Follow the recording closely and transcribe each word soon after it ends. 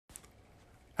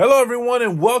Hello, everyone,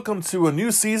 and welcome to a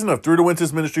new season of Through the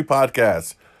Winters Ministry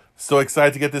Podcast. So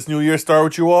excited to get this new year started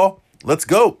with you all. Let's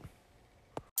go.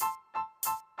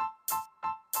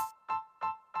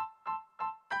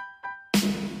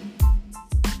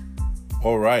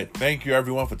 All right. Thank you,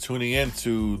 everyone, for tuning in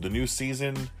to the new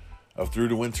season of Through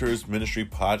the Winters Ministry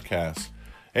Podcast.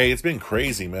 Hey, it's been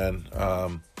crazy, man.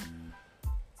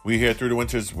 We here at Through the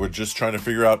Winters, we're just trying to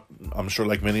figure out, I'm sure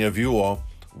like many of you all,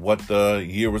 what the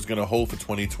year was going to hold for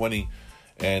 2020.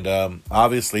 And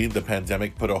obviously, the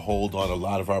pandemic put a hold on a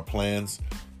lot of our plans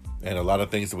and a lot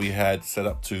of things that we had set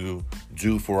up to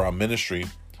do for our ministry.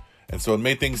 And so it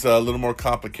made things a little more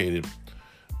complicated.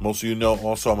 Most of you know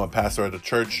also I'm a pastor at the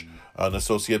church, an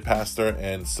associate pastor.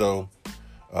 And so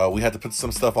we had to put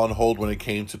some stuff on hold when it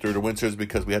came to Through the Winters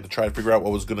because we had to try to figure out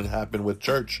what was going to happen with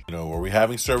church. You know, were we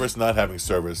having service, not having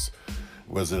service?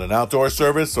 Was it an outdoor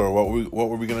service, or what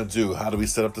were we going to do? How do we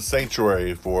set up the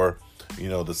sanctuary for,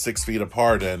 the 6 feet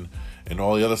apart and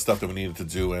all the other stuff that we needed to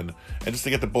do, and just to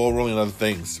get the ball rolling on other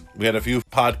things. We had a few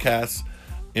podcasts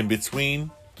in between,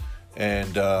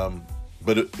 and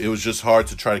but it was just hard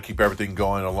to try to keep everything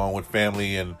going along with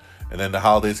family, and then the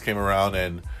holidays came around,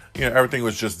 and everything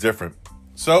was just different.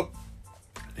 So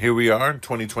here we are in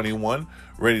 2021,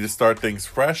 ready to start things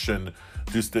fresh and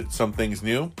do some things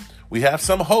new. We have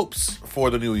some hopes for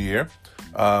the new year.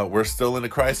 We're still in a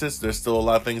crisis. There's still a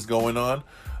lot of things going on.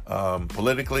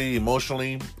 Politically,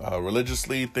 emotionally,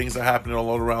 religiously, things are happening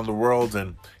all around the world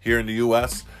and here in the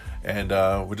U.S. And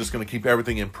we're just going to keep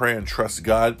everything in prayer and trust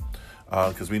God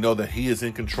because we know that He is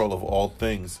in control of all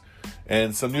things.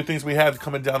 And some new things we have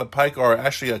coming down the pike are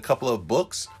actually a couple of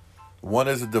books. One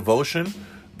is a devotion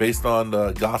based on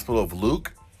the Gospel of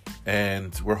Luke.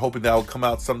 And we're hoping that will come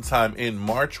out sometime in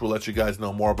March. We'll let you guys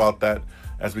know more about that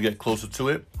as we get closer to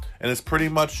it. And it's pretty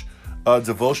much a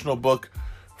devotional book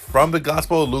from the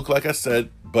Gospel of Luke, like I said,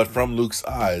 but from Luke's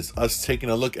eyes. Us taking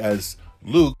a look as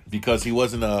Luke, because he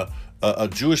wasn't a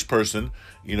Jewish person.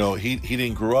 He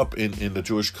didn't grow up in the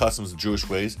Jewish customs, the Jewish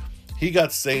ways. He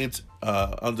got saved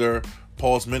under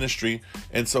Paul's ministry.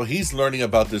 And so he's learning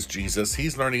about this Jesus.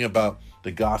 He's learning about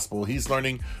the gospel. He's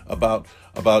learning about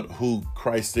who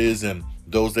Christ is and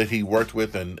those that he worked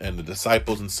with and the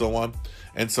disciples and so on.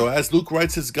 And so as Luke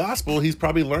writes his gospel, he's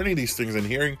probably learning these things and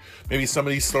hearing maybe some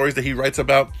of these stories that he writes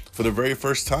about for the very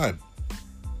first time.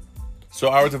 So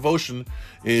our devotion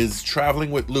is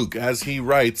traveling with Luke. As he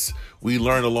writes, we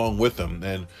learn along with him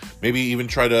and maybe even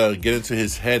try to get into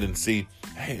his head and see,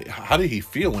 hey, how did he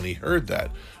feel when he heard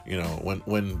that?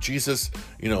 When Jesus,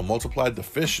 multiplied the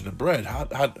fish and the bread,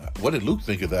 what did Luke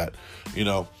think of that?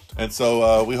 And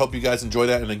so we hope you guys enjoy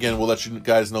that. And again, we'll let you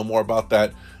guys know more about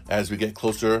that as we get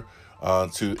closer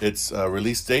to its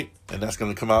release date. And that's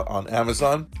going to come out on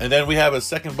Amazon. And then we have a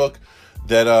second book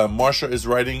that Marsha is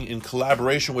writing in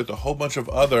collaboration with a whole bunch of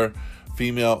other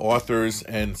female authors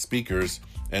and speakers.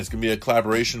 And it's going to be a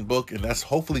collaboration book. And that's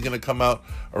hopefully going to come out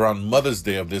around Mother's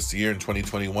Day of this year in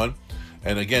 2021.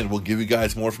 And again, we'll give you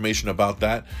guys more information about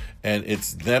that. And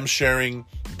it's them sharing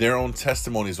their own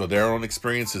testimonies or their own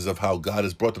experiences of how God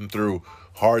has brought them through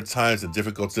hard times and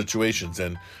difficult situations.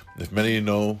 And if many of you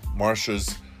know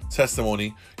Marsha's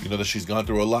testimony, you know that she's gone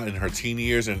through a lot in her teen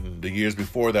years and the years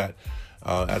before that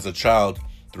as a child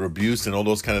through abuse and all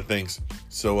those kind of things.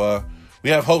 So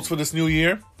we have hopes for this new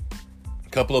year. A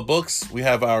couple of books. We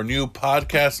have our new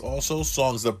podcast also,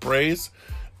 Songs of Praise.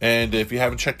 And if you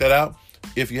haven't checked that out,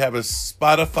 if you have a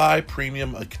Spotify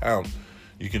premium account,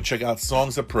 you can check out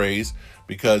Songs of Praise,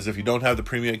 because if you don't have the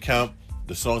premium account,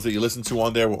 the songs that you listen to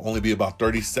on there will only be about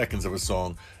 30 seconds of a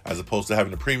song, as opposed to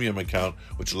having a premium account,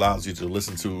 which allows you to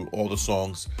listen to all the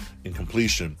songs in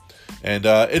completion. And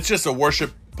it's just a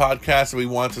worship podcast that we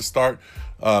wanted to start,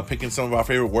 picking some of our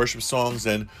favorite worship songs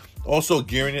and also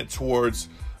gearing it towards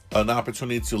an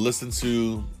opportunity to listen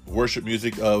to worship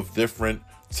music of different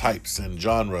types and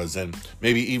genres, and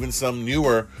maybe even some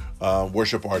newer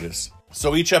worship artists.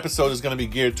 So each episode is going to be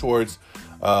geared towards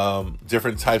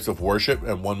different types of worship.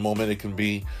 And one moment it can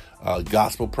be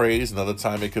gospel praise, another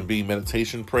time it can be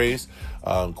meditation praise,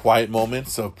 quiet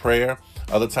moments of prayer.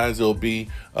 Other times it'll be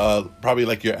probably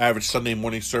like your average Sunday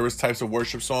morning service types of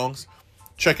worship songs.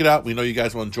 Check it out. We know you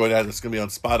guys will enjoy that. It's going to be on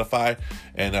Spotify,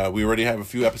 and we already have a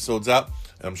few episodes out.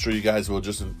 And I'm sure you guys will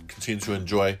just continue to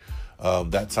enjoy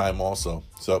that time also.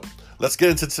 So let's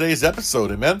get into today's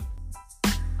episode, amen.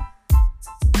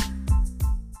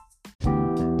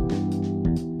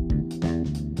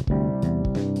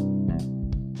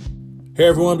 Hey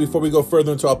everyone, before we go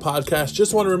further into our podcast,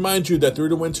 just want to remind you that Through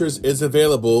the Winters is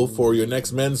available for your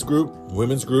next men's group,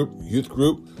 women's group, youth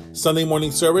group, Sunday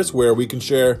morning service where we can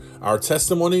share our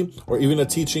testimony or even a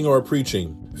teaching or a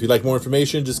preaching. If you'd like more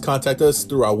information, just contact us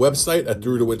through our website at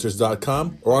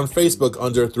throughthewinters.com or on Facebook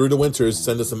under Through the Winters.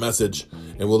 Send us a message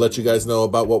and we'll let you guys know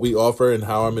about what we offer and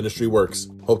how our ministry works.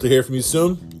 Hope to hear from you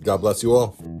soon. God bless you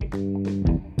all.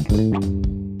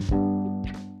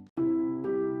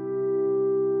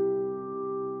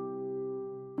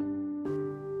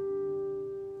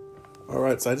 All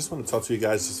right, so I just want to talk to you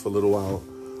guys just for a little while,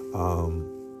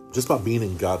 just about being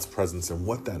in God's presence and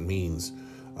what that means.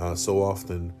 So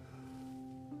often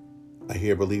I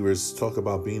hear believers talk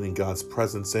about being in God's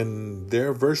presence, and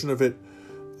their version of it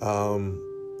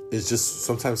is just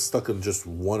sometimes stuck in just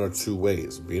one or two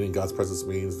ways. Being in God's presence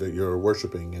means that you're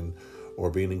worshiping, or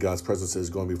being in God's presence is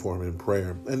going before Him in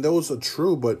prayer. And those are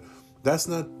true, but that's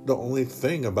not the only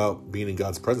thing about being in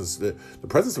God's presence. The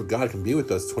presence of God can be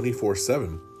with us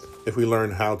 24/7 if we learn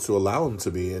how to allow Him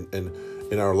to be in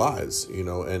our lives,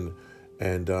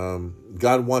 and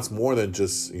God wants more than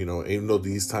just, even though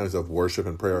these times of worship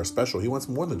and prayer are special, He wants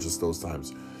more than just those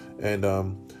times. And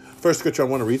first scripture I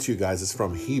want to read to you guys is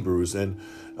from Hebrews. And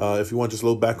if you want just a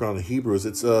little background on Hebrews,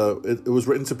 it was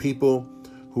written to people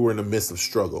who were in the midst of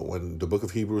struggle. When the book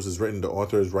of Hebrews is written, the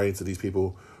author is writing to these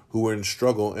people who were in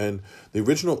struggle. And the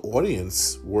original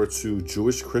audience were to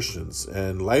Jewish Christians,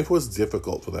 and life was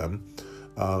difficult for them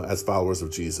as followers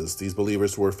of Jesus. These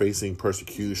believers were facing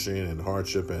persecution and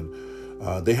hardship, and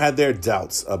they had their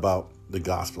doubts about the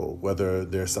gospel, whether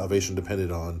their salvation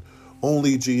depended on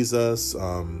only Jesus.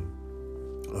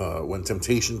 When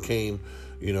temptation came,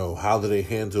 how do they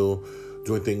handle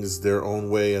doing things their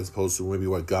own way as opposed to maybe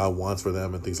what God wants for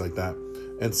them and things like that.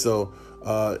 And so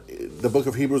the book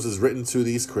of Hebrews is written to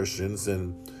these Christians,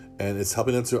 and it's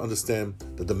helping them to understand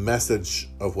that the message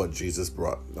of what Jesus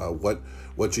brought,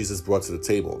 what Jesus brought to the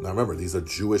table. Now remember, these are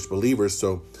Jewish believers,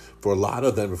 so for a lot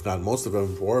of them, if not most of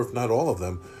them, or if not all of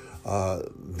them,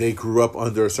 they grew up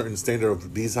under a certain standard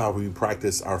of these how we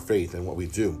practice our faith and what we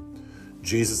do.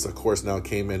 Jesus, of course, now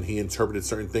came and He interpreted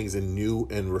certain things in new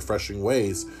and refreshing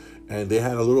ways, and they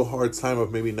had a little hard time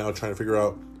of maybe now trying to figure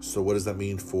out, so what does that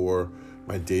mean for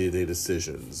my day-to-day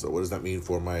decisions? Or what does that mean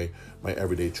for my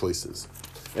everyday choices?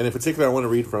 And in particular, I want to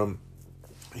read from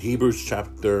Hebrews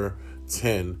chapter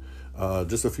 10,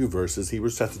 just a few verses.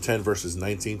 Hebrews chapter 10, verses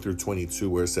 19 through 22,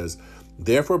 where it says,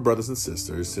 "Therefore, brothers and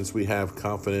sisters, since we have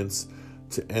confidence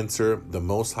to enter the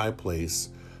most high place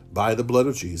by the blood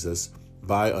of Jesus,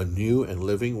 by a new and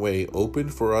living way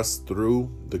opened for us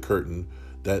through the curtain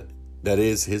that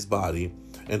is His body,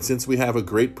 and since we have a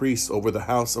great priest over the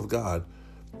house of God,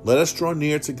 let us draw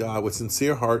near to God with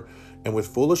sincere heart and with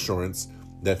full assurance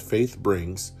that faith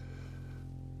brings,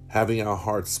 having our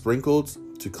hearts sprinkled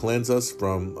to cleanse us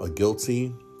from a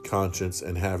guilty conscience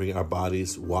and having our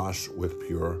bodies washed with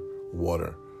pure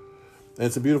water." And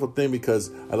it's a beautiful thing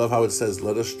because I love how it says,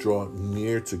 let us draw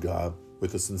near to God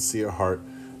with a sincere heart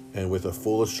and with a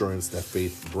full assurance that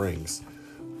faith brings.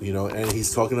 And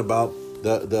He's talking about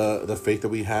the faith that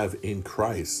we have in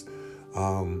Christ.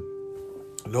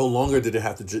 No longer did it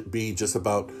have to be just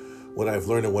about what I've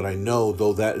learned and what I know,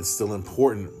 though that is still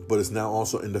important, but it's now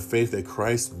also in the faith that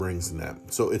Christ brings in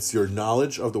that. So it's your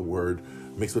knowledge of the Word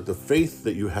mixed with the faith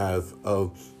that you have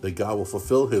of that God will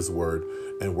fulfill His Word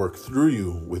and work through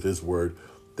you with His Word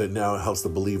that now helps the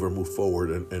believer move forward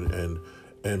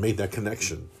and make that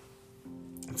connection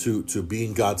to be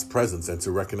in God's presence and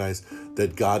to recognize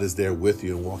that God is there with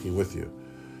you and walking with you.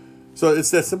 So it's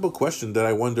that simple question that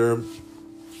I wonder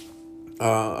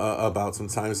about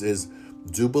sometimes is,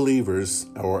 do believers,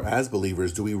 or as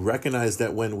believers, do we recognize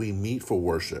that when we meet for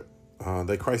worship,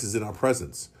 that Christ is in our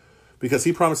presence? Because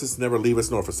He promises to never leave us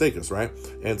nor forsake us, right?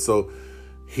 And so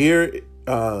here,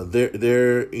 there's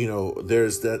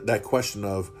that question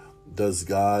of, does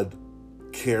God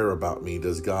care about me?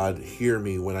 Does God hear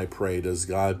me when I pray? Does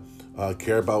God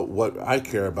care about what I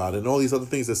care about? And all these other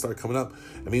things that start coming up.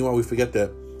 And meanwhile, we forget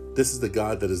that this is the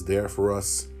God that is there for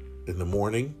us in the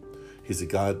morning. He's a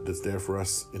God that's there for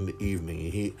us in the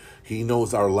evening. He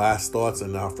knows our last thoughts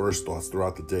and our first thoughts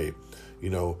throughout the day.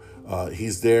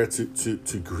 He's there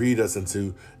to greet us and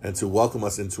to welcome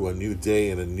us into a new day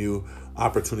and a new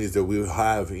opportunities that we will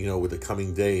have, with the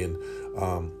coming day. And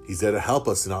He's there to help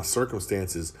us in our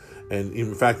circumstances. And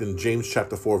in fact, in James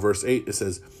chapter 4, verse 8, it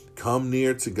says, "Come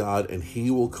near to God and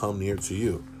He will come near to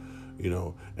you."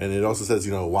 And it also says,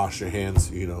 wash your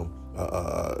hands, you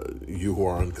who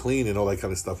are unclean, and all that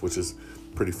kind of stuff, which is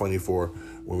pretty funny for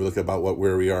when we look about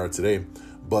where we are today.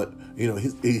 But,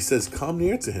 he says, come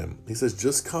near to Him. He says,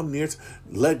 just come near.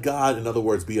 Let God, in other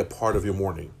words, be a part of your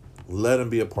morning. Let Him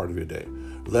be a part of your day.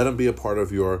 Let him be a part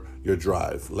of your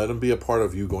drive. Let him be a part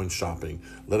of you going shopping.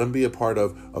 Let him be a part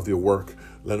of your work.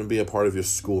 Let him be a part of your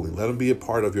schooling. Let him be a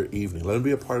part of your evening. Let him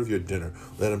be a part of your dinner.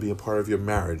 Let him be a part of your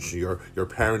marriage, your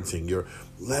parenting.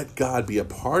 Let God be a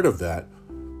part of that,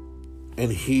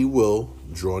 and he will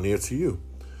draw near to you.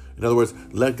 In other words,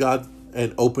 let God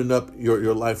and open up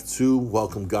your life to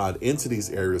welcome God into these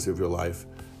areas of your life,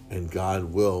 and God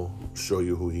will show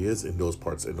you who he is in those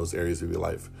parts, in those areas of your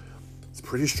life. It's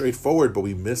pretty straightforward, but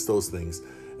we miss those things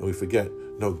and we forget.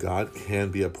 No, God can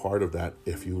be a part of that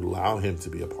if you allow him to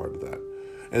be a part of that.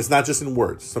 And it's not just in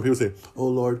words. Some people say, oh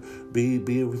Lord, be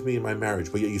with me in my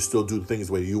marriage, but yet you still do things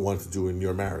the way you want to do in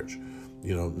your marriage.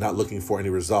 Not looking for any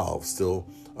resolve, still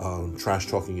trash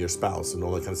talking your spouse and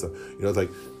all that kind of stuff. It's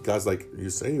like, God's like, you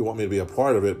say you want me to be a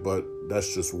part of it, but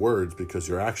that's just words because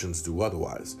your actions do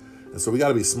otherwise. And so we got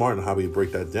to be smart in how we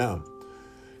break that down.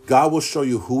 God will show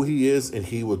you who he is, and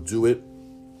he will do it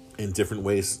in different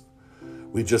ways.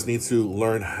 We just need to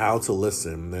learn how to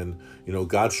listen. And,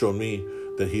 God showed me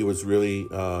that he was really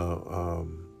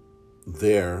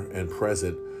there and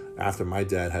present after my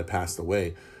dad had passed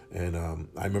away. And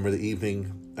I remember the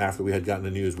evening after we had gotten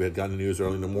the news. We had gotten the news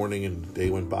early in the morning, and the day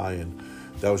went by, and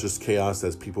that was just chaos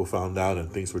as people found out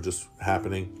and things were just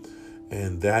happening.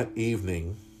 And that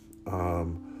evening,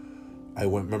 I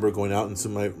remember going out into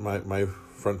my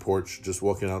front porch, just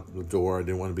walking out the door. I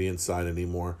didn't want to be inside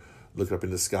anymore. Looked up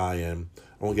in the sky, and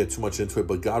I won't get too much into it,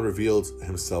 but God revealed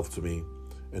himself to me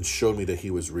and showed me that he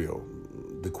was real.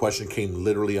 The question came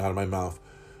literally out of my mouth.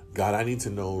 God, I need to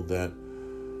know that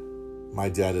my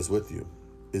dad is with you.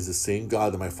 Is the same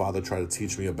God that my father tried to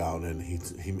teach me about, and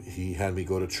he had me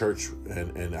go to church,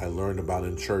 and I learned about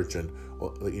in church, and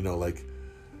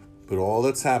but all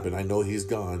that's happened, I know he's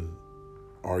gone.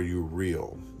 Are you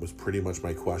real? Was pretty much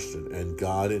my question. And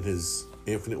God, in his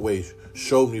infinite way,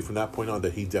 showed me from that point on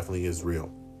that he definitely is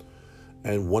real.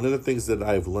 And one of the things that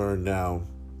I've learned now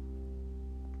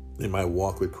in my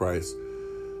walk with Christ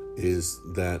is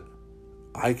that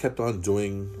I kept on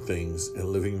doing things and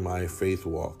living my faith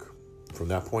walk. From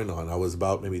that point on, I was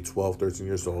about maybe 12, 13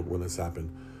 years old when this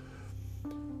happened.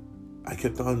 I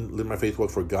kept on living my faith walk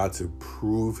for God to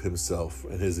prove himself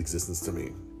and his existence to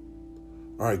me.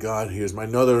 All right, God, here's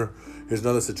another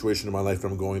situation in my life that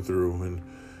I'm going through, and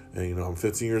I'm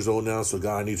 15 years old now. So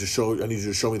God, I need you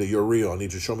to show me that you're real. I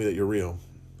need you to show me that you're real.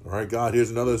 All right, God,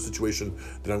 here's another situation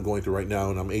that I'm going through right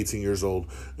now, and I'm 18 years old,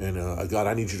 and God,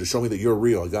 I need you to show me that you're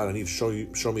real. God, I need you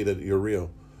to show me that you're real.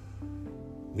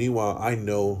 Meanwhile, I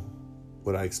know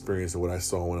what I experienced and what I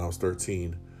saw when I was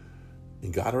 13,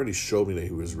 and God already showed me that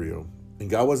he was real. And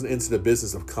God wasn't into the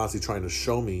business of constantly trying to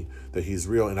show me that he's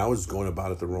real, and I was going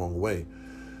about it the wrong way.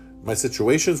 My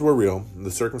situations were real.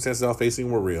 The circumstances I was facing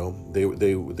were real. They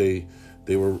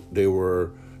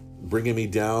were bringing me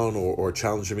down or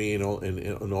challenging me in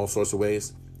all sorts of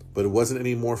ways. But it wasn't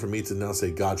anymore for me to now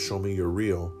say, God, show me you're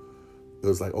real. It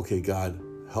was like, okay, God,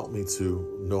 help me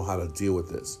to know how to deal with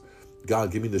this.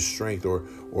 God, give me the strength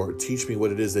or teach me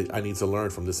what it is that I need to learn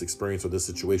from this experience or this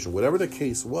situation. Whatever the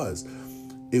case was,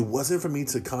 it wasn't for me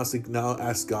to constantly now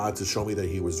ask God to show me that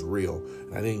he was real.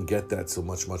 And I didn't get that so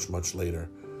much, much, much later.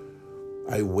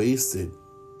 I wasted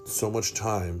so much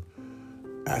time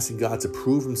asking God to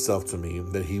prove himself to me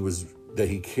that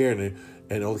he cared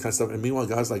and all that kind of stuff. And meanwhile,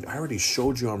 God's like, I already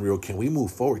showed you I'm real. Can we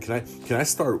move forward? Can I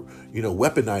start,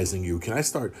 weaponizing you? Can I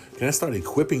start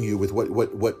equipping you with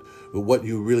what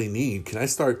you really need? Can I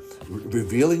start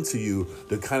revealing to you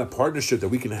the kind of partnership that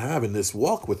we can have in this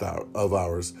walk of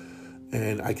ours?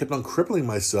 And I kept on crippling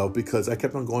myself because I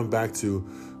kept on going back to,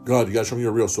 God, you got to show me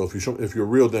you're real. So if you're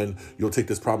real, then you'll take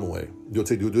this problem away. You'll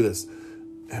do this.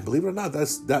 And believe it or not,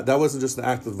 that wasn't just the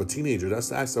act of a teenager. That's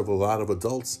the act of a lot of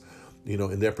adults,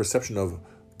 in their perception of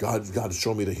God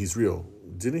show me that he's real.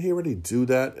 Didn't he already do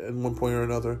that at one point or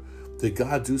another? Did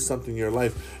God do something in your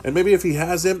life? And maybe if he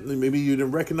hasn't, maybe you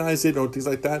didn't recognize it or things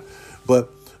like that. But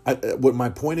what my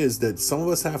point is that some of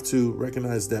us have to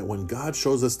recognize that when God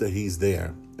shows us that he's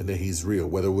there and that he's real,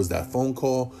 whether it was that phone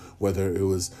call, whether it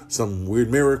was some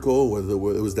weird miracle, whether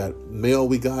it was that mail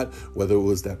we got, whether it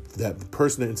was that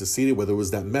person that interceded, whether it was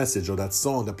that message or that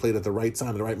song that played at the right time,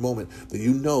 at the right moment, that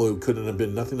it couldn't have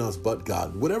been nothing else but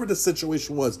God. Whatever the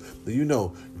situation was,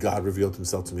 that God revealed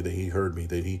himself to me, that he heard me,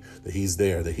 that he's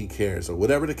there, that he cares, or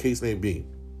whatever the case may be.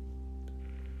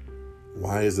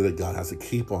 Why is it that God has to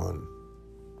keep on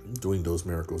doing those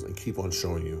miracles and keep on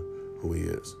showing you who he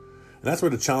is? And that's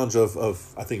where the challenge of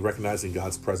I think recognizing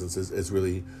God's presence is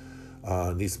really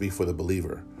needs to be for the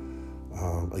believer.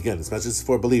 Again, it's not just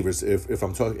for believers.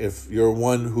 If you're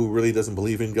one who really doesn't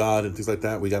believe in God and things like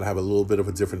that, we got to have a little bit of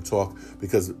a different talk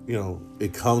because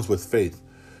it comes with faith.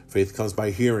 Faith comes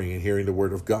by hearing, and hearing the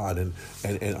word of God, and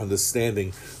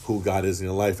understanding who God is in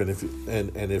your life. And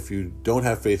if you don't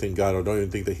have faith in God, or don't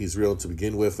even think that he's real to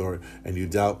begin with, and you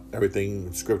doubt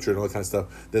everything, scripture and all that kind of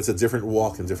stuff, that's a different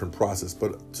walk and different process.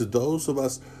 But to those of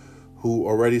us who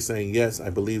are already saying, yes, I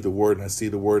believe the word and I see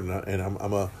the word, and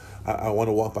I want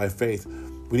to walk by faith,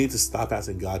 we need to stop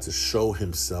asking God to show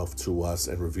himself to us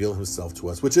and reveal himself to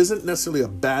us, which isn't necessarily a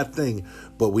bad thing,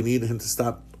 but we need to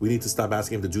stop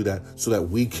asking him to do that so that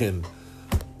we can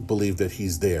believe that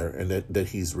he's there and that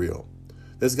he's real.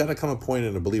 There's got to come a point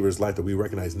in a believer's life that we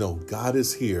recognize, no, God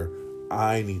is here.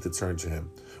 I need to turn to him,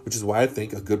 which is why I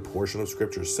think a good portion of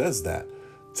scripture says that.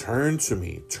 Turn to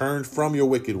me, turn from your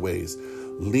wicked ways,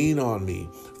 lean on me,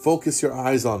 focus your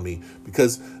eyes on me,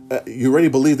 because you already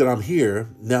believe that I'm here.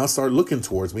 Now start looking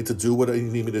towards me to do what you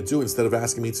need me to do, instead of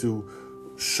asking me to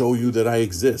show you that I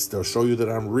exist, or show you that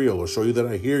I'm real, or show you that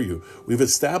I hear you. We've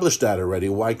established that already.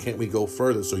 Why can't we go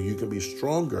further so you can be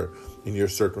stronger in your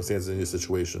circumstances and your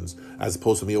situations, as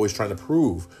opposed to me always trying to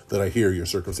prove that I hear your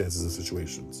circumstances and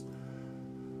situations?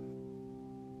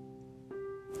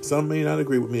 Some may not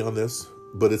agree with me on this,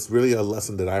 but it's really a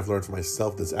lesson that I've learned for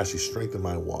myself that's actually strengthened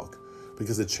my walk,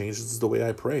 because it changes the way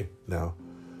I pray now.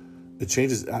 It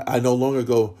changes. I no longer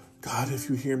go, God, if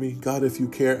you hear me, God, if you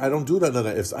care. I don't do that. None of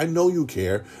that ifs. I know you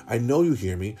care. I know you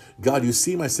hear me. God, you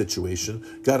see my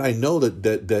situation. God, I know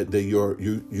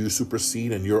that you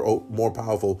supersede, and you're more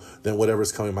powerful than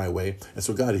whatever's coming my way. And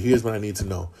so, God, here's what I need to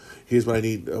know. Here's what I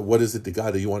need. What is it, the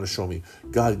God, that you want to show me?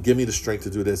 God, give me the strength to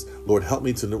do this. Lord, help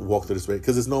me to walk through this way.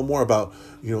 Because it's no more about,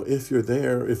 if you're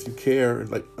there, if you care.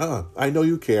 Like, I know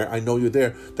you care. I know you're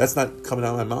there. That's not coming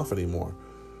out of my mouth anymore.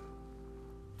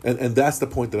 And that's the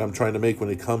point that I'm trying to make when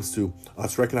it comes to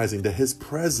us recognizing that his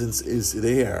presence is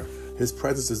there. His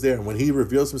presence is there. And when he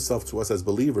reveals himself to us as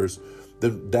believers,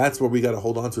 then that's where we got to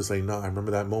hold on to, saying, no, I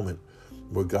remember that moment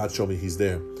where God showed me he's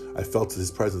there. I felt his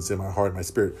presence in my heart and my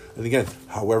spirit. And again,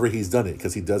 however he's done it,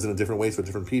 because he does it in different ways for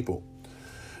different people.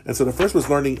 And so the first was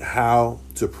learning how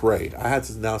to pray. I had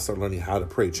to now start learning how to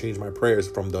pray, change my prayers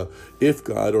from the if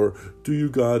God, or do you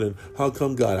God, and how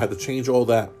come God. I had to change all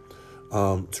that.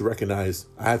 To recognize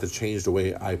I had to change the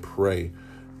way I pray,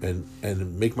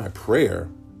 and make my prayer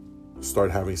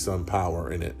start having some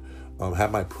power in it. Have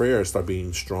my prayer start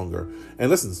being stronger. And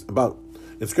listen,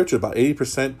 in scripture, about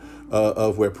 80%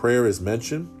 of where prayer is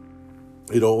mentioned,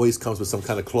 it always comes with some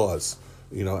kind of clause,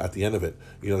 at the end of it,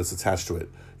 that's attached to it.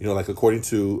 Like according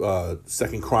to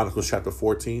 2 Chronicles chapter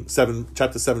 7,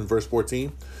 verse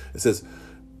 14, it says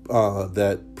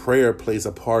that prayer plays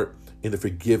a part in the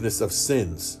forgiveness of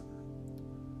sins.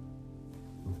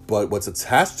 But what's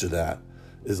attached to that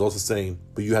is also saying,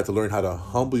 but you have to learn how to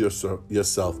humble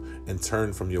yourself and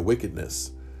turn from your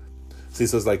wickedness. See,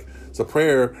 so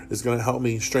prayer is going to help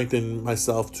me strengthen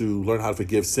myself to learn how to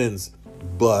forgive sins.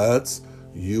 But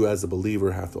you as a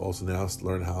believer have to also now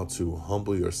learn how to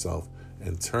humble yourself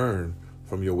and turn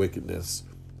from your wickedness,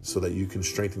 so that you can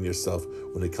strengthen yourself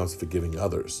when it comes to forgiving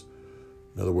others.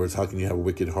 In other words, how can you have a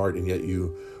wicked heart and yet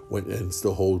you went and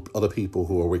still hold other people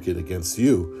who are wicked against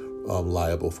you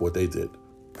liable for what they did,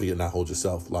 but yet not hold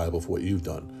yourself liable for what you've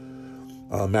done?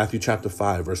 Matthew chapter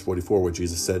 5, verse 44, where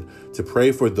Jesus said to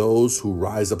pray for those who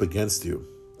rise up against you.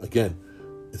 Again,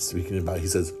 it's speaking about, he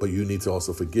says, but you need to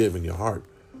also forgive in your heart.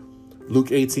 Luke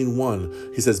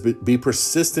 18:1, he says, be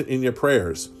persistent in your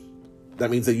prayers. That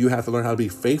means that you have to learn how to be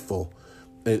faithful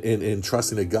in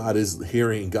trusting that God is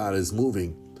hearing and God is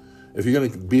moving. If you're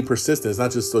going to be persistent, it's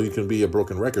not just so you can be a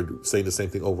broken record saying the same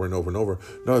thing over and over and over.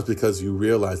 No, it's because you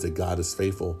realize that God is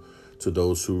faithful to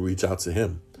those who reach out to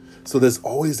him. So there's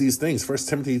always these things. 1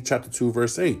 Timothy chapter 2,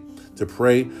 verse 8, to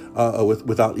pray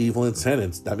without evil intent.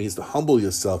 And that means to humble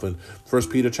yourself. And 1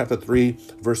 Peter chapter 3,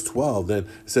 verse 12, then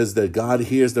it says that God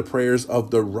hears the prayers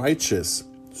of the righteous.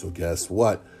 So guess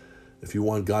what? If you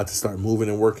want God to start moving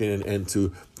and working and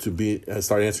to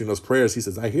start answering those prayers, he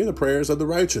says, I hear the prayers of the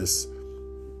righteous.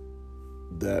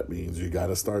 That means you got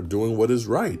to start doing what is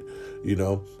right,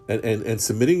 and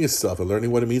submitting yourself and learning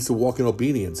what it means to walk in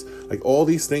obedience. Like all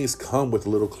these things come with a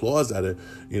little clause at it.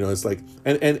 It's like,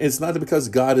 and it's not because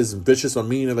God is vicious or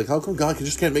mean and like, how come God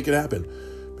just can't make it happen?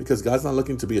 Because God's not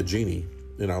looking to be a genie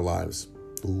in our lives.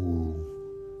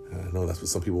 Ooh, I know that's what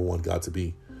some people want God to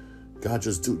be. God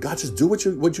just do what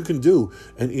you can do,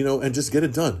 and just get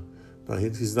it done. No,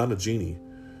 he's not a genie.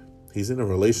 He's in a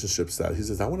relationship style. He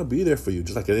says, I want to be there for you.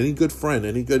 Just like any good friend,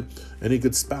 any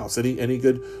good spouse, any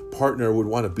good partner would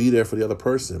want to be there for the other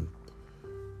person.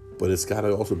 But it's got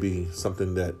to also be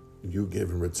something that you give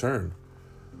in return.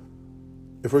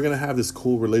 If we're going to have this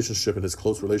cool relationship and this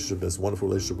close relationship, this wonderful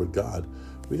relationship with God,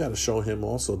 we got to show him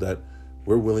also that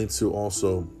we're willing to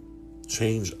also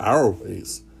change our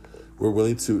ways. We're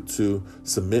willing to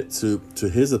submit to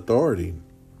his authority,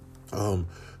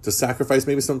 to sacrifice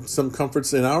maybe some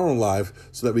comforts in our own life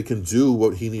so that we can do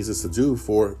what he needs us to do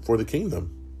for the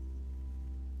kingdom.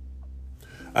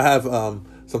 I have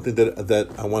something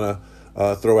that I want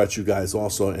to throw at you guys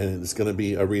also, and it's going to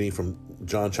be a reading from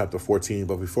John chapter 14.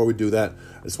 But before we do that,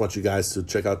 I just want you guys to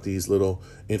check out these little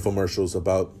infomercials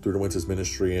about Through the Winters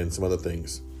ministry and some other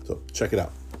things. So check it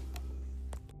out.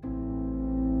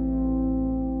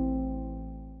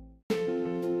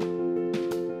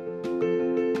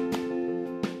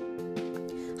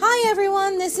 Hi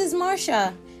everyone, this is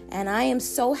Marsha, and I am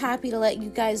so happy to let you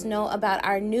guys know about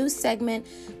our new segment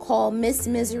called Miss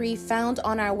Misery, found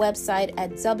on our website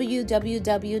at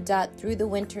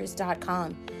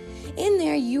www.throughthewinters.com. In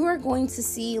there, you are going to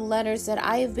see letters that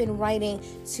I have been writing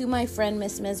to my friend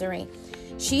Miss Misery.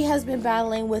 She has been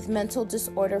battling with mental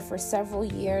disorder for several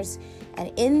years,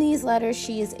 and in these letters,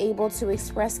 she is able to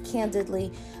express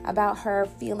candidly about her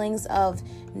feelings of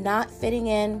not fitting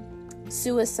in,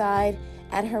 suicide,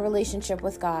 and her relationship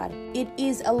with God. It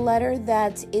is a letter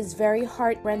that is very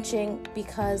heart-wrenching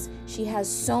because she has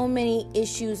so many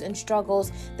issues and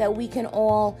struggles that we can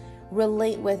all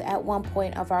relate with at one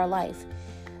point of our life.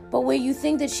 But where you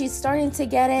think that she's starting to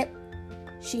get it,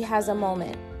 she has a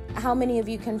moment. How many of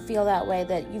you can feel that way,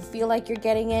 that you feel like you're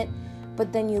getting it,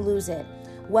 but then you lose it?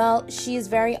 Well, she is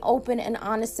very open and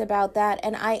honest about that,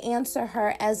 and I answer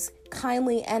her as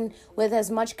kindly and with as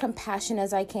much compassion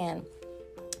as I can.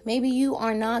 Maybe you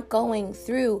are not going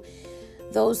through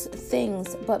those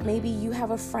things, but maybe you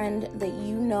have a friend that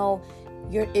you know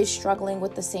is struggling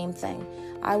with the same thing.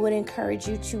 I would encourage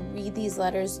you to read these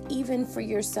letters even for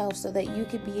yourself so that you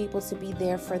could be able to be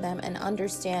there for them and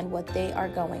understand what they are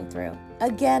going through.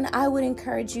 Again, I would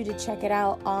encourage you to check it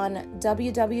out on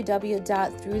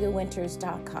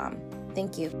www.throughthewinters.com.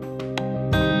 Thank you.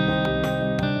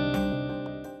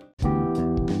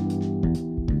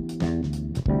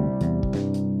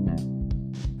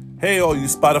 Hey, all you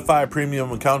Spotify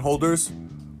premium account holders.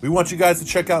 We want you guys to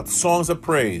check out Songs of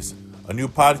Praise, a new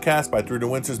podcast by Through the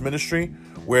Winters Ministry,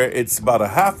 where it's about a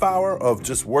half hour of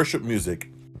just worship music.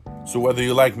 So whether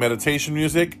you like meditation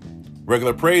music,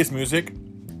 regular praise music,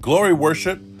 glory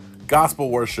worship, gospel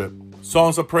worship,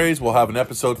 Songs of Praise will have an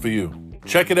episode for you.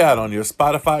 Check it out on your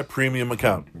Spotify premium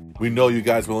account. We know you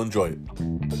guys will enjoy it.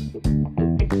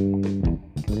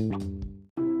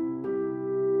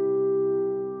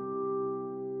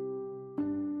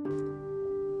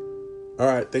 All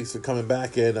right, thanks for coming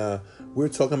back. And we're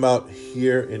talking about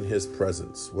here in his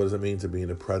presence. What does it mean to be in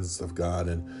the presence of God,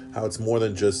 and how it's more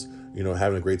than just,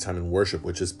 having a great time in worship,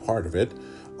 which is part of it.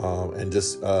 And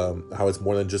just how it's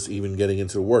more than just even getting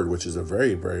into the word, which is a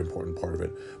very, very important part of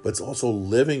it. But it's also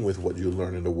living with what you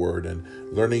learn in the word and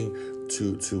learning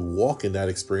to walk in that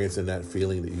experience and that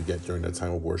feeling that you get during that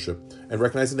time of worship, and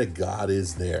recognizing that God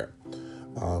is there.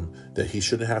 That he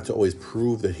shouldn't have to always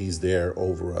prove that he's there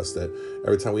over us, that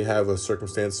every time we have a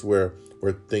circumstance where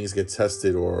things get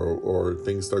tested or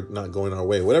things start not going our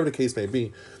way, whatever the case may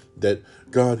be, that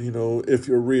God, if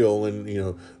you're real, and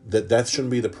that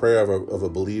shouldn't be the prayer of a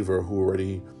believer who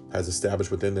already has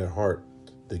established within their heart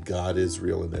that God is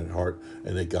real in their heart,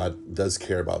 and that God does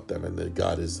care about them, and that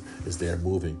God is there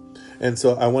moving. And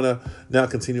so I want to now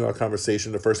continue our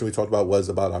conversation. The first thing we talked about was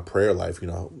about our prayer life. We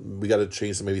got to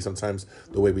change maybe sometimes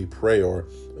the way we pray, or,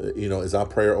 is our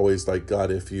prayer always like,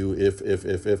 God, if,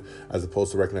 as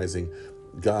opposed to recognizing,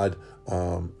 God,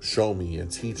 show me and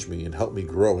teach me and help me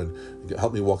grow and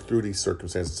help me walk through these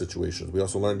circumstances and situations. We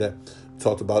also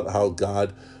talked about how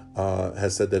God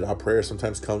has said that our prayer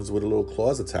sometimes comes with a little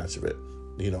clause attached to it.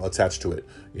 When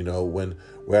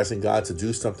we're asking God to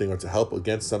do something or to help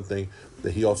against something,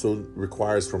 that he also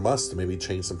requires from us to maybe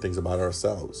change some things about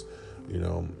ourselves.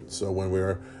 So when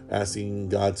we're asking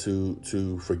God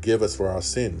to forgive us for our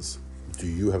sins, do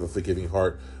you have a forgiving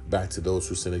heart back to those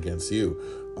who sin against you?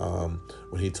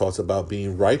 When he talks about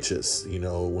being righteous,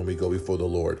 when we go before the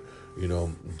Lord,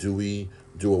 do we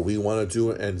do what we want to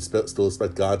do and still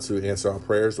expect God to answer our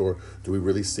prayers, or do we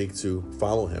really seek to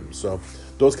follow him? So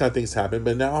those kind of things happen.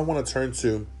 But now I want to turn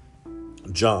to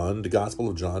John, the Gospel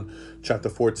of John, chapter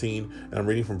 14, and I'm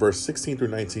reading from verse 16 through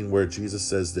 19, where Jesus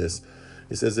says this.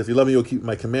 He says, if you love me, you'll keep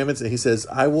my commandments. And he says,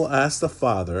 I will ask the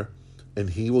Father, and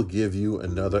he will give you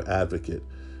another advocate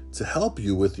to help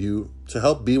be with you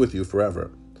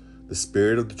forever, the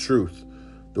Spirit of the truth.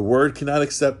 The world cannot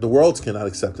accept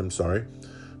him,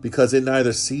 because it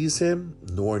neither sees him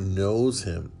nor knows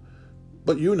him.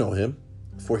 But you know him,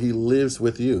 for he lives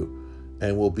with you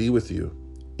and will be with you,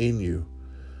 in you.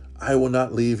 I will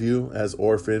not leave you as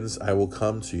orphans. I will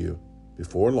come to you.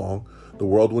 Before long, the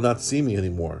world will not see me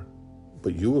anymore,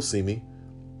 but you will see me.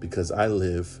 Because I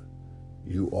live,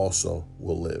 you also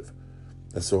will live.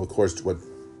 And so, of course, what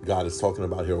God is talking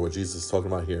about here, or what Jesus is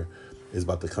talking about here, is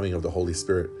about the coming of the Holy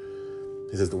Spirit.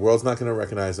 He says the world's not going to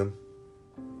recognize him.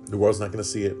 The world's not going to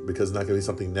see it because it's not going to be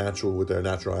something natural with their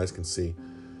natural eyes can see.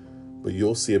 But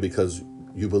you'll see it because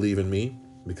you believe in me,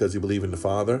 because you believe in the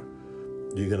Father.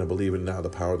 You're going to believe in now the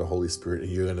power of the Holy Spirit,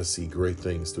 and you're going to see great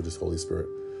things through this Holy Spirit.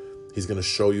 He's going to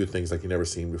show you things like you've never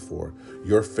seen before.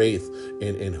 Your faith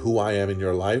in who I am in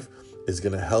your life is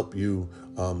going to help you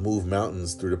move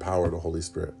mountains through the power of the Holy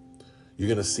Spirit. You're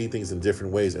going to see things in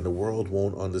different ways, and the world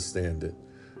won't understand it.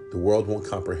 The world won't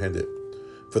comprehend it.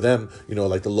 For them,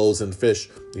 like the loaves and fish,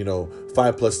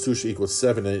 5 plus 2 should equal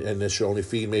 7, and they should only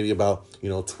feed maybe about,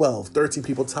 12, 13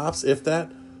 people tops, if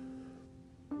that.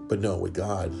 But no, with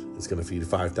God, it's going to feed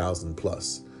 5,000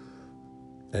 plus.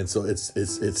 And so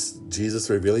it's Jesus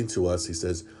revealing to us. He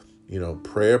says,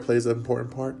 prayer plays an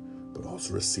important part, but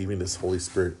also receiving this Holy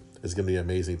Spirit is going to be an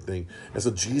amazing thing. And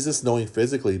so Jesus, knowing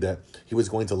physically that he was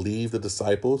going to leave the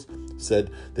disciples,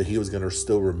 said that he was going to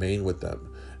still remain with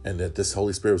them, and that this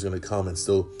Holy Spirit was going to come and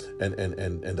still, and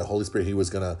the Holy Spirit, he was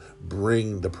going to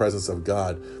bring the presence of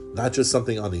God, not just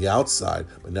something on the outside,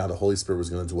 but now the Holy Spirit was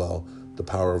going to dwell the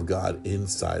power of God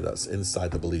inside us,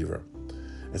 inside the believer.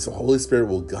 And so Holy Spirit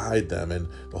will guide them, and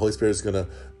the Holy Spirit is going to,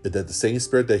 that the same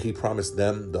Spirit that he promised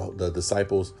them, the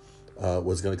disciples,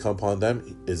 was going to come upon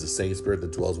them, is the same Spirit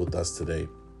that dwells with us today.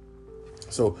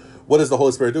 So what does the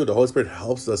Holy Spirit do? The Holy Spirit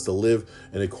helps us to live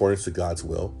in accordance to God's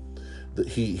will.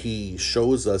 He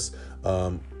shows us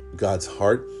God's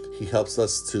heart. He helps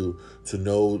us to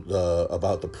know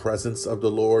about the presence of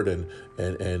the Lord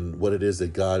and what it is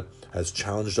that God has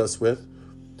challenged us with.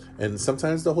 And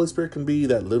sometimes the Holy Spirit can be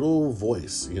that little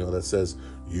voice, that says,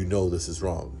 this is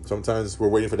wrong. Sometimes we're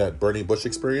waiting for that burning bush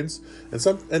experience,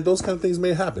 and those kind of things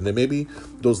may happen. There may be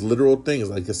those literal things.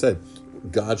 Like I said,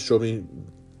 God showed me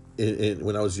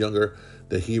when I was younger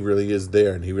that he really is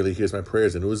there and he really hears my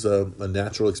prayers. And it was a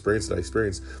natural experience that I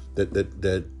experienced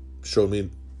that showed me,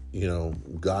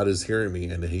 God is hearing me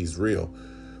and that he's real.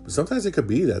 But sometimes it could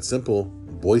be that simple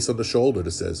voice on the shoulder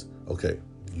that says, okay,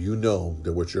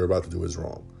 that what you're about to do is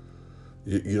wrong.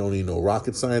 You don't need no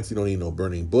rocket science. You don't need no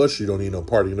burning bush. You don't need no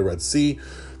parting in the Red Sea.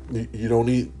 You don't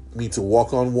need me to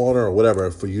walk on water or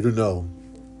whatever for you to know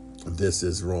this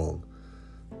is wrong.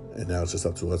 And now it's just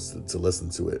up to us to listen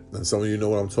to it. And some of you know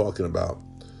what I'm talking about.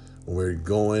 When we're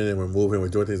going and we're moving, we're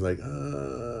doing things like,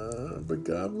 but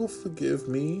God will forgive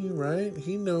me, right?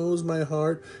 He knows my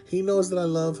heart. He knows that I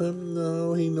love him.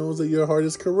 No, he knows that your heart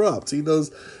is corrupt. He knows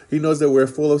that we're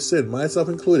full of sin, myself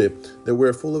included, that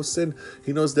we're full of sin.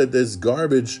 He knows that there's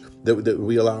garbage that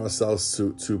we allow ourselves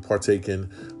to partake in.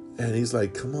 And he's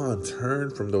like, come on, turn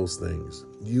from those things.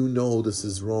 This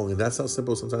is wrong. And that's how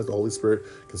simple sometimes the Holy Spirit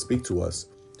can speak to us.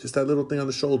 Just that little thing on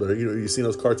the shoulder. You see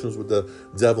those cartoons with the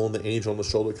devil and the angel on the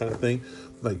shoulder kind of thing.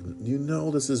 Like,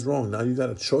 this is wrong. Now you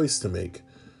got a choice to make.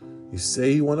 You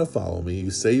say you want to follow me. You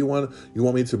say you want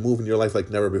me to move in your life like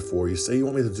never before. You say you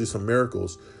want me to do some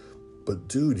miracles. But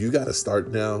dude, you got to start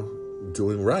now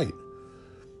doing right.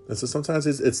 And so sometimes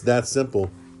it's that simple.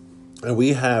 And we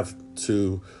have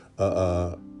to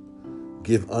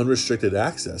give unrestricted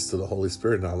access to the Holy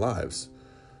Spirit in our lives.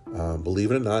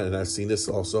 Believe it or not, and I've seen this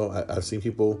also, I've seen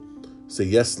people say,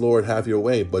 yes, Lord, have your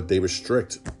way, but they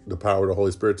restrict the power of the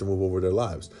Holy Spirit to move over their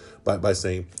lives by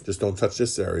saying, just don't touch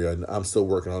this area, and I'm still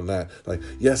working on that. Like,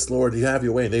 yes, Lord, you have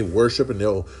your way, and they worship, and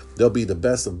they'll be the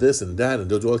best of this and that,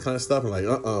 and they'll do all kind of stuff, and like,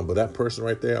 but that person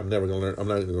right there, I'm never going to learn, I'm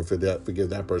not going to forgive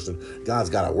that person. God's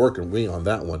got to work with me on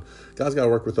that one. God's got to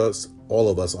work with us, all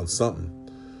of us, on something.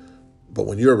 But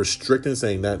when you're restricting,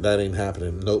 saying that ain't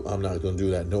happening, no, I'm not going to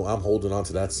do that. No, I'm holding on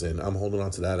to that sin. I'm holding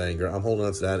on to that anger. I'm holding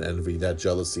on to that envy, that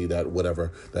jealousy, that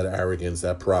whatever, that arrogance,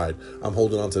 that pride. I'm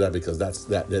holding on to that because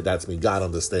that's me. God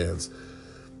understands.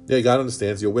 Yeah, God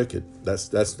understands you're wicked.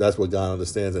 That's what God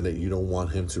understands, and that you don't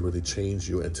want him to really change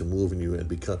you and to move in you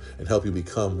and help you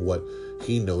become what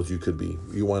he knows you could be.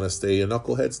 You want to stay a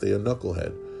knucklehead, stay a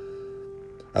knucklehead.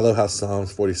 I love how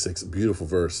Psalms 46, beautiful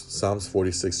verse, Psalms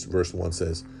 46 verse 1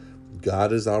 says,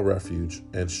 God is our refuge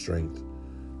and strength,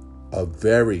 a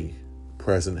very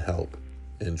present help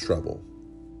in trouble.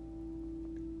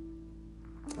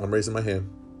 I'm raising my hand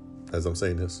as I'm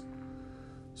saying this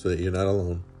so that you're not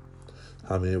alone.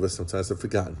 How many of us sometimes have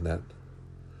forgotten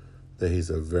that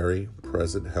he's a very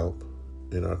present help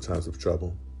in our times of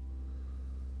trouble?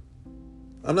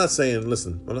 I'm not saying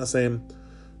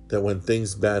that when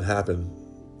things bad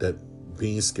happen, that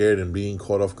being scared and being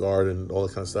caught off guard and all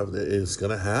that kind of stuff, it's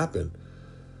going to happen.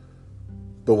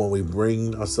 But when we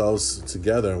bring ourselves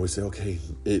together and we say, okay,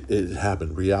 it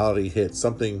happened, reality hit,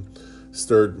 something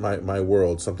stirred my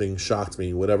world, something shocked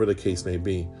me, whatever the case may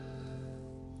be.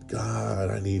 God,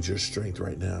 I need your strength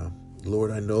right now.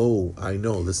 Lord, I know,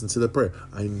 listen to the prayer.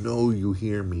 I know you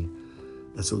hear me.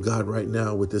 And so God, right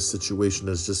now, with this situation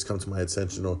that's just come to my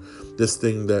attention, or this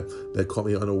thing that caught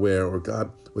me unaware, or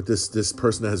God, with this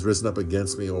person that has risen up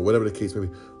against me, or whatever the case may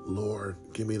be, Lord,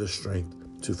 give me the strength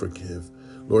to forgive.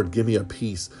 Lord, give me a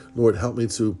peace. Lord, help me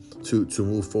to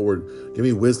move forward. Give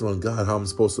me wisdom on, God, how I'm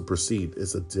supposed to proceed.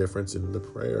 It's a difference in the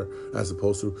prayer as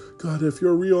opposed to, God, if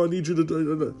you're real, I need you to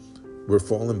do. We're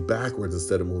falling backwards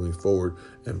instead of moving forward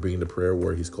and being the prayer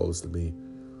where he's called us to be.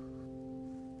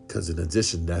 Because in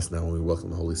addition, that's now when we welcome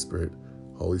the Holy Spirit.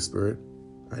 Holy Spirit,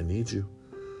 I need you.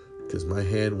 Because my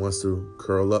hand wants to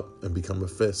curl up and become a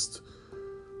fist.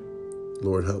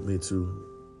 Lord, help me to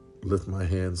lift my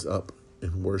hands up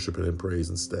in worship and in praise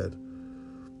instead.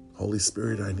 Holy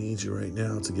Spirit, I need you right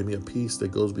now to give me a peace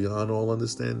that goes beyond all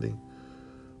understanding.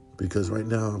 Because right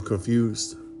now I'm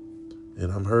confused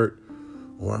and I'm hurt,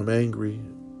 or I'm angry,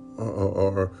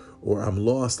 or I'm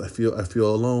lost. I feel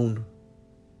alone.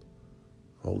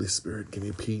 Holy Spirit, give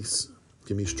me peace.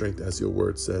 Give me strength, as your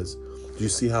word says. Do you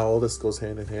see how all this goes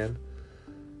hand in hand?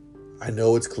 I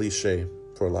know it's cliche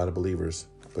for a lot of believers,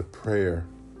 but prayer,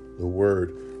 the word,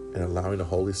 and allowing the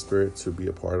Holy Spirit to be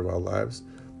a part of our lives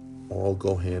all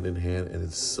go hand in hand, and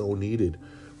it's so needed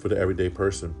for the everyday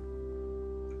person.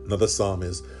 Another psalm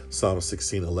is Psalm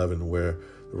 16:11, where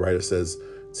the writer says,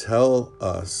 tell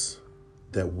us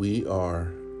that we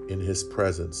are in his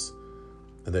presence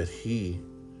and that he,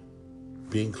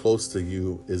 being close to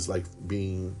you, is like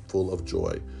being full of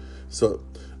joy. So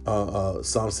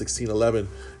Psalm 16:11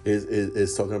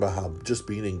 is talking about how just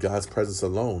being in God's presence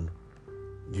alone,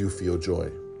 you feel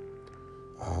joy.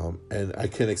 And I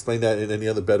can't explain that in any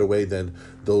other better way than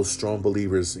those strong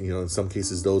believers, in some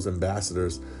cases, those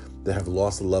ambassadors that have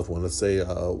lost a loved one. Let's say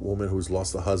a woman who's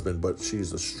lost a husband, but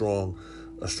she's a strong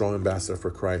ambassador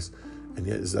for Christ. And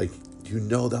yet it's like,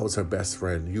 that was her best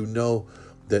friend.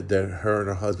 That her and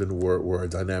her husband were a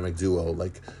dynamic duo.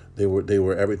 Like they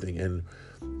were everything. And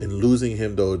in losing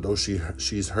him, though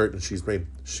she's hurt and she's pain,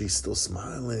 she's still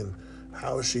smiling.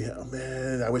 How is she? Oh,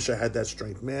 man, I wish I had that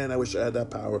strength. Man, I wish I had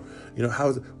that power.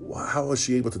 How is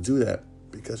she able to do that?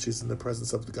 Because she's in the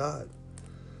presence of God.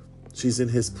 She's in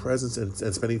his presence and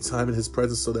spending time in his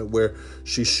presence, so that where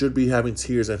she should be having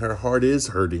tears and her heart is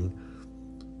hurting,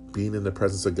 being in the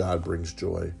presence of God brings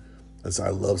joy. And so I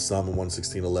love Psalm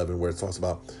 116:11, where it talks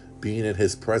about being in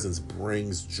his presence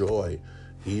brings joy,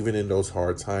 even in those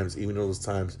hard times, even in those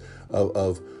times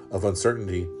of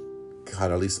uncertainty.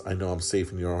 God, at least I know I'm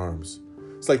safe in your arms.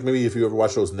 It's like maybe if you ever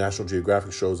watch those National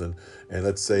Geographic shows and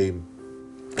let's say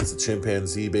it's a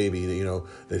chimpanzee baby,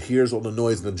 that hears all the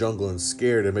noise in the jungle and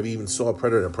scared, and maybe even saw a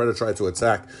predator. A predator tried to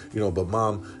attack, but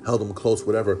mom held him close,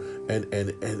 whatever. And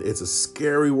it's a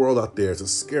scary world out there. It's a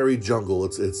scary jungle.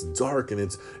 It's dark and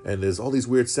there's all these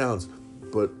weird sounds.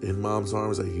 But in mom's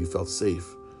arms, like, he felt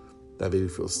safe. That baby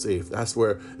feels safe. That's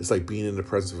where it's like being in the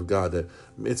presence of God. That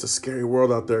it's a scary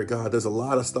world out there, God. There's a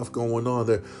lot of stuff going on.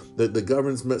 The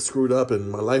government's screwed up,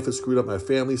 and my life is screwed up, my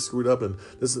family's screwed up, and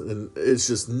it's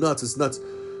just nuts. It's nuts.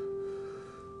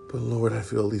 But Lord, I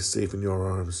feel at least safe in your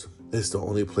arms. It's the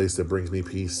only place that brings me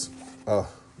peace.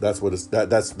 That's what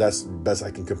that's the best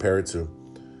I can compare it to.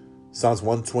 Psalms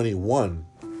 121,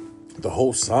 the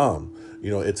whole psalm,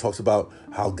 it talks about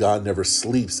how God never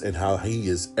sleeps and how he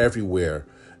is everywhere.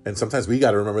 And sometimes we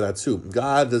got to remember that too.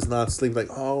 God does not sleep. Like,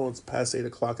 it's past 8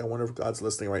 o'clock. I wonder if God's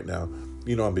listening right now.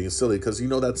 I'm being silly, because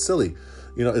that's silly.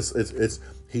 It's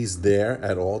he's there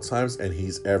at all times and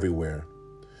he's everywhere.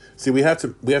 See, we have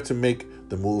to make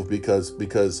the move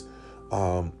because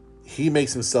he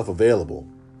makes himself available.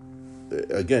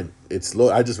 Again, it's low.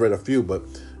 I just read a few, but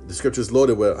the scripture's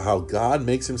loaded with how God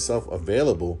makes himself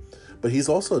available, but he's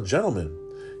also a gentleman.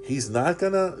 He's not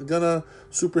gonna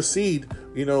supersede,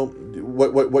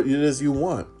 what it is you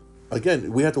want.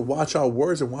 Again, we have to watch our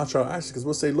words and watch our actions, because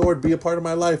we'll say, Lord, be a part of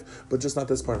my life, but just not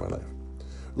this part of my life.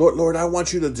 Lord, I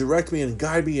want you to direct me and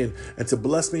guide me and to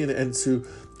bless me and to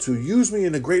use me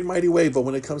in a great mighty way. But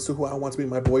when it comes to who I want to be,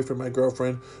 my boyfriend, my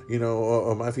girlfriend,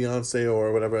 or my fiance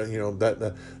or whatever,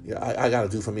 I got to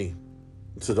do for me.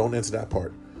 So don't enter that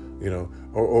part.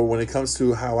 Or when it comes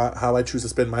to how I choose to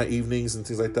spend my evenings and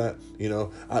things like that,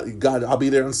 God, I'll be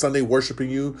there on Sunday worshiping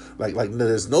you like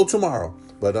there's no tomorrow,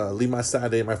 but leave my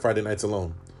Saturday and my Friday nights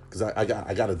alone, because I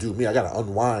got to do me. I got to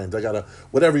unwind. I got to,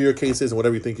 whatever your case is and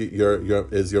whatever you think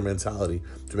is your mentality,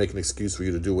 to make an excuse for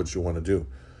you to do what you want to do.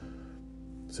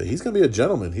 So he's going to be a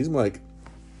gentleman. He's like,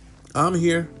 I'm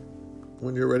here.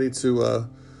 when you're ready to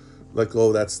let go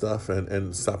of that stuff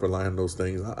and stop relying on those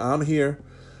things. I'm here,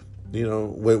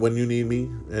 when you need me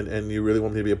and you really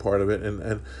want me to be a part of it.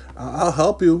 And I'll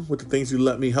help you with the things you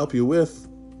let me help you with,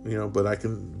 but I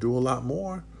can do a lot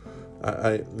more.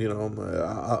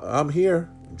 I'm here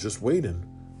just waiting.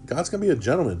 God's going to be a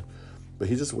gentleman, but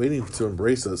he's just waiting to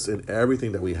embrace us in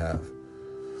everything that we have.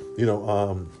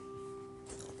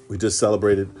 We just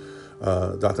celebrated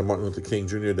Dr. Martin Luther King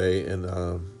Jr. Day, and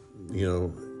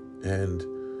and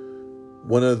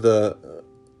one of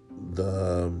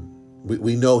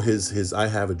we know his "I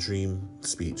Have a Dream"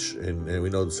 speech, and we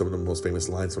know some of the most famous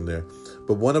lines from there.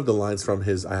 But one of the lines from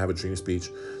his "I Have a Dream" speech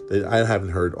that I haven't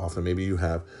heard often, maybe you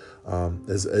have,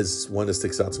 is one that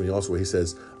sticks out to me also, where he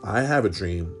says, "I have a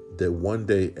dream that one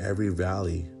day every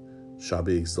valley shall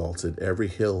be exalted, every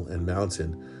hill and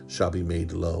mountain shall be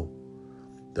made low.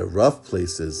 The rough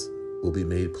places will be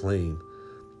made plain,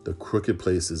 the crooked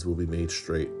places will be made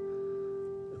straight.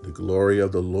 The glory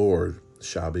of the Lord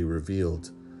shall be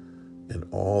revealed, and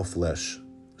all flesh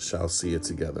shall see it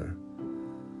together."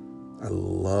 I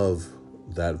love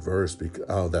that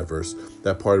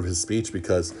that part of his speech,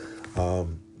 because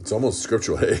it's almost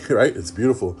scriptural, right? It's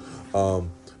beautiful.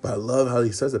 But I love how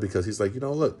he says that, because he's like,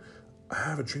 look, I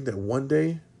have a dream that one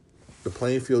day the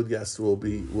playing field, yes, will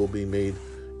be made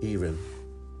even.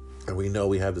 And we know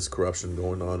we have this corruption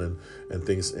going on and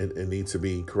things and need to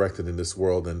be corrected in this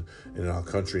world and in our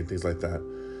country and things like that.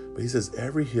 But he says,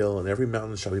 every hill and every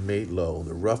mountain shall be made low.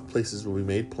 The rough places will be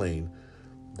made plain.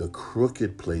 The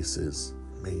crooked places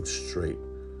made straight.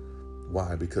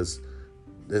 Why? Because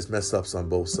there's mess ups on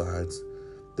both sides.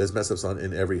 There's mess ups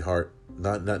in every heart.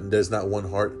 There's not one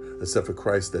heart except for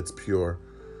Christ that's pure.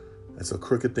 And so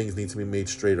crooked things need to be made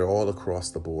straight all across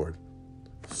the board.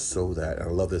 So that, and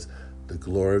I love this, the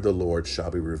glory of the Lord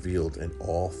shall be revealed, and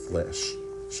all flesh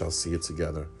shall see it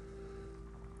together.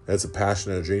 That's a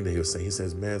passion and a dream that he was saying. He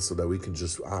says, man, so that we can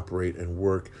just operate and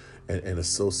work and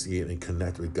associate and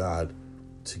connect with God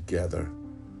together.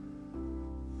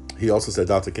 He also said,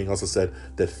 Dr. King also said,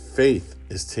 that faith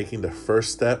is taking the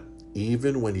first step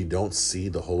even when you don't see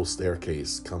the whole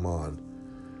staircase. Come on.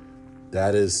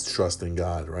 That is trusting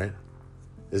God, right?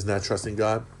 Isn't that trusting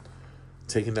God?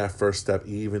 Taking that first step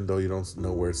even though you don't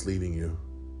know where it's leading you.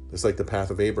 It's like the path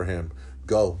of Abraham.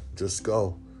 Go, just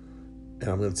go. And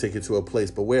I'm going to take you to a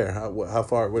place. But where? How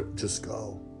far? Just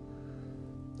go.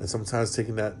 And sometimes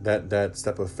taking that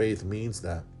step of faith means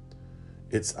that.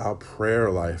 It's our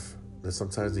prayer life that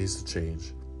sometimes needs to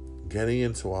change. Getting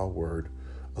into our word.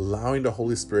 Allowing the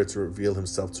Holy Spirit to reveal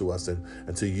himself to us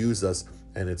and to use us.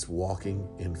 And it's walking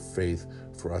in faith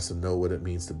for us to know what it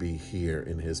means to be here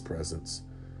in his presence.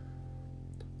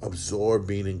 Absorb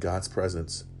being in God's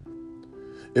presence.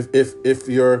 If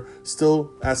you're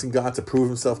still asking God to prove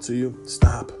himself to you,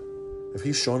 stop. If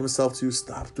he's showing himself to you,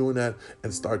 stop doing that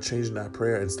and start changing that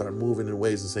prayer and start moving in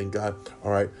ways and saying, God,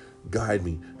 all right, guide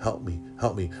me, help me,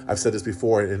 help me. I've said this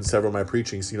before in several of my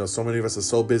preachings. So many of us are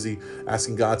so busy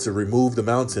asking God to remove the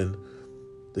mountain.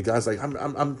 The guy's like, I'm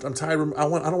tired. I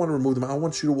don't want to remove the mountain. I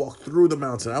want you to walk through the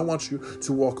mountain. I want you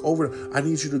to walk over. I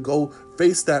need you to go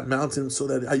face that mountain so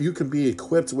that you can be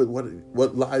equipped with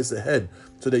what lies ahead,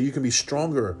 so that you can be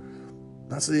stronger,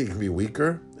 not so that you can be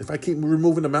weaker. If I keep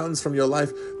removing the mountains from your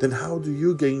life, then how do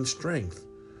you gain strength?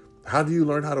 How do you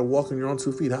learn how to walk on your own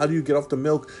 2 feet? How do you get off the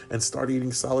milk and start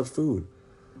eating solid food?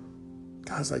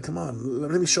 God's like, come on,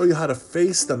 let me show you how to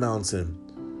face the mountain.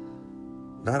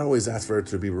 Not always ask for it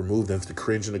to be removed and to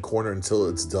cringe in the corner until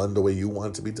it's done the way you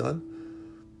want it to be done.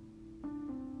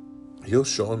 He'll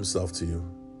show himself to you,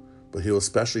 but he'll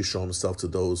especially show himself to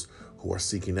those who are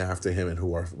seeking after him and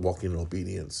who are walking in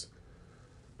obedience,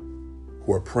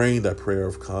 who are praying that prayer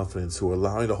of confidence, who are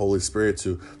allowing the Holy Spirit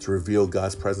to reveal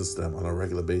God's presence to them on a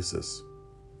regular basis.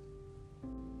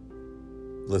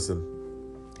 Listen,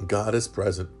 God is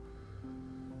present.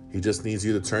 He just needs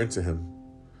you to turn to him.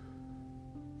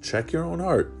 Check your own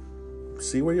heart.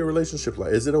 See where your relationship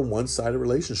lies. Is it a one-sided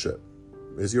relationship?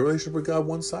 Is your relationship with God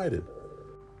one-sided?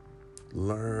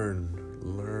 Learn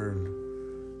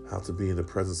how to be in the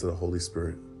presence of the Holy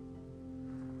Spirit.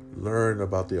 Learn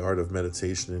about the art of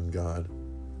meditation in God.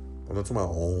 I'm not talking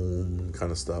about own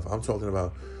kind of stuff. I'm talking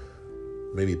about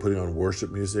maybe putting on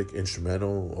worship music,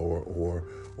 instrumental,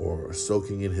 or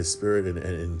soaking in his spirit and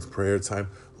in prayer time.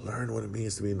 Learn what it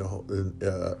means to be in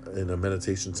a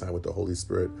meditation time with the Holy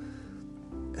Spirit,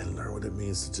 and learn what it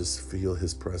means to just feel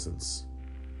his presence,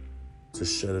 to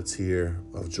shed a tear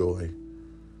of joy,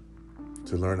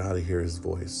 to learn how to hear his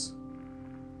voice.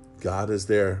 God is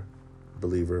there,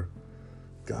 believer.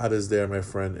 God is there, my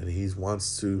friend, and he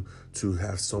wants to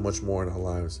have so much more in our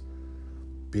lives.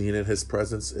 being in his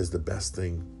presence is the best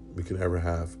thing we can ever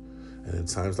have. And in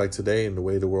times like today, and the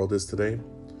way the world is today,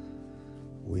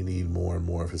 we need more and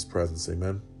more of his presence.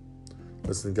 Amen.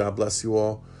 Listen, God bless you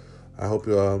all. I hope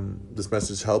this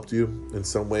message helped you in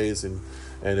some ways. And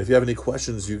if you have any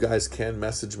questions, you guys can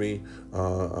message me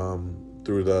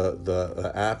through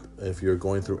the app. If you're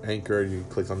going through Anchor, you can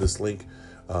click on this link.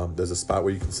 There's a spot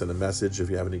where you can send a message if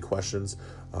you have any questions.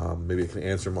 Maybe I can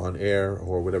answer them on air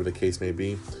or whatever the case may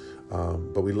be.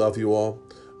 But we love you all.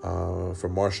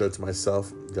 From Marsha to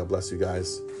myself, God bless you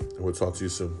guys. And we'll talk to you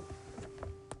soon.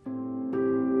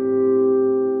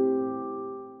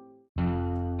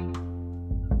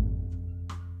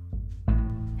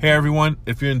 Hey everyone,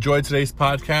 if you enjoyed today's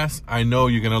podcast, I know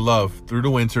you're going to love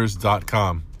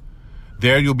throughthewinters.com.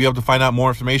 There you'll be able to find out more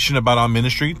information about our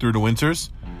ministry, Through the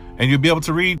Winters, and you'll be able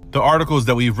to read the articles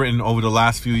that we've written over the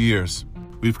last few years.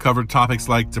 We've covered topics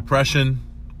like depression,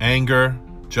 anger,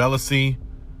 jealousy,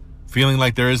 feeling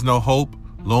like there is no hope,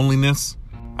 loneliness.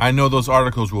 I know those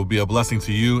articles will be a blessing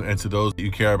to you and to those that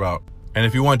you care about. And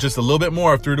if you want just a little bit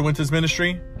more of Through the Winters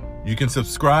ministry, you can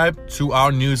subscribe to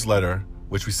our newsletter,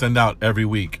 which we send out every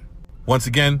week. Once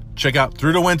again, check out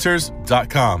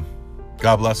throughthewinters.com.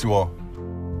 God bless you all.